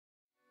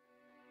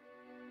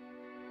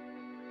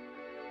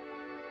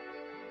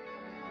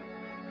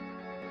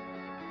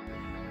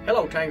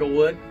Hello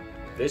Tanglewood,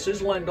 this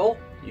is Lindell.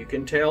 You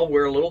can tell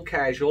we're a little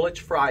casual, it's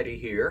Friday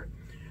here.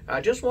 I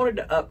just wanted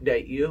to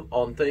update you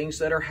on things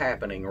that are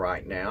happening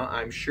right now.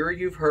 I'm sure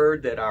you've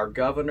heard that our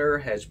governor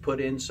has put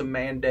in some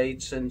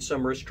mandates and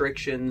some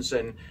restrictions,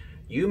 and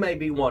you may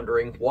be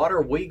wondering, what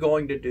are we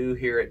going to do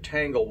here at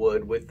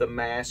Tanglewood with the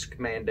mask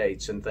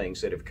mandates and things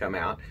that have come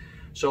out?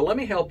 So let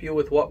me help you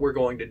with what we're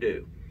going to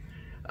do.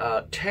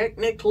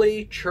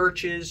 Technically,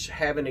 churches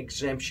have an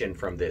exemption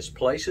from this.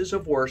 Places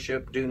of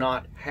worship do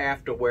not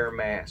have to wear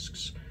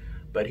masks.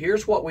 But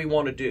here's what we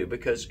want to do,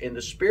 because in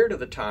the spirit of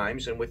the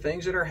times and with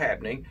things that are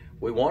happening,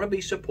 we want to be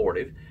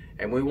supportive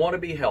and we want to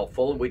be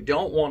helpful, and we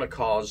don't want to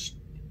cause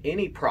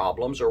any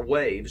problems or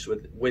waves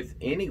with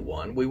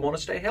anyone. We want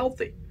to stay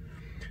healthy.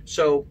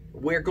 So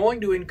we're going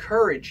to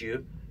encourage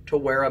you to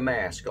wear a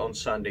mask on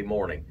Sunday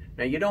morning.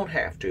 Now, you don't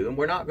have to, and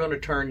we're not going to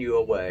turn you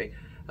away.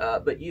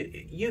 But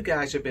you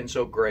guys have been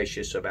so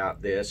gracious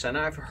about this, and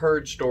I've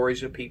heard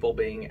stories of people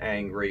being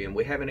angry, and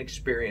we haven't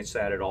experienced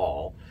that at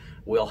all.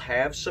 We'll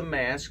have some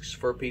masks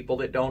for people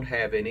that don't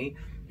have any.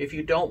 If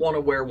you don't want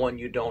to wear one,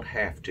 you don't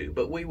have to,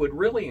 but we would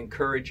really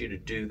encourage you to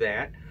do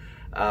that.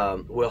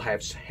 We'll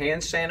have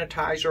hand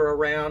sanitizer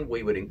around.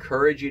 We would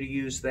encourage you to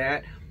use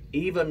that.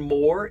 Even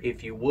more,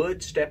 if you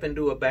would, step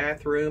into a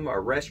bathroom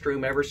or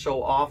restroom ever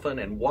so often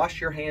and wash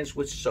your hands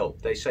with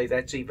soap. They say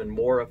that's even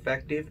more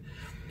effective.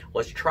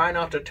 Let's try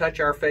not to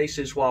touch our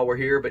faces while we're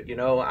here, but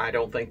I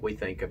don't think we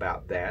think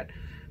about that.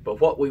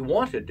 But what we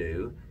want to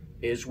do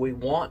is we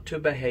want to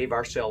behave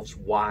ourselves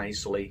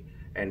wisely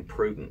and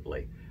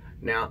prudently.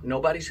 Now,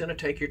 nobody's going to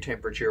take your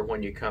temperature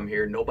when you come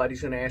here. Nobody's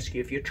going to ask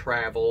you if you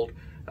traveled,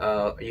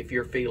 if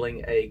you're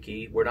feeling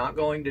achy. We're not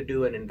going to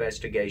do an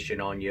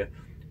investigation on you.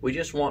 We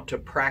just want to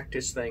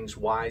practice things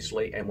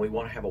wisely, and we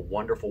want to have a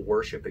wonderful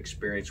worship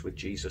experience with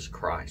Jesus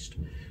Christ.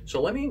 So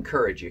let me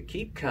encourage you,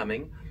 keep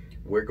coming.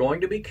 We're going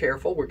to be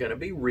careful, we're going to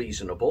be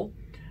reasonable,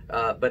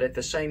 but at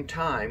the same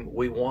time,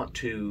 we want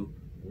to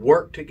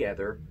work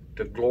together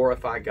to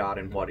glorify God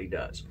in what He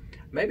does.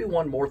 Maybe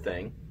one more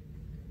thing,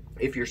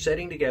 if you're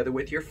sitting together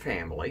with your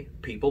family,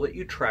 people that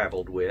you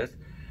traveled with,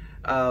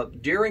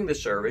 during the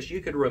service, you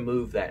could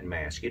remove that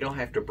mask. You don't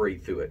have to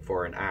breathe through it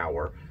for an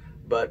hour,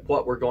 but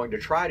what we're going to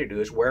try to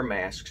do is wear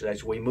masks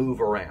as we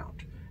move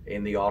around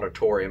in the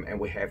auditorium and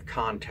we have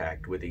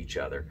contact with each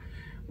other.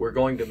 We're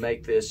going to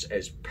make this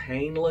as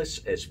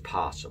painless as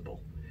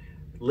possible.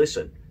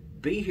 Listen,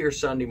 be here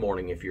Sunday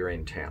morning if you're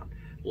in town.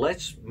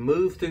 Let's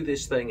move through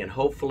this thing, and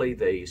hopefully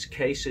these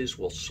cases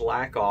will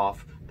slack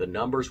off, the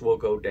numbers will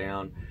go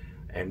down,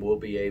 and we'll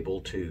be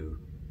able to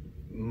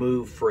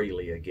move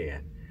freely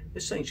again.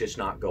 This thing's just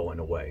not going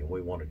away, and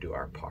we want to do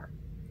our part.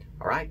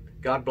 All right?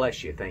 God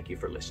bless you. Thank you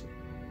for listening.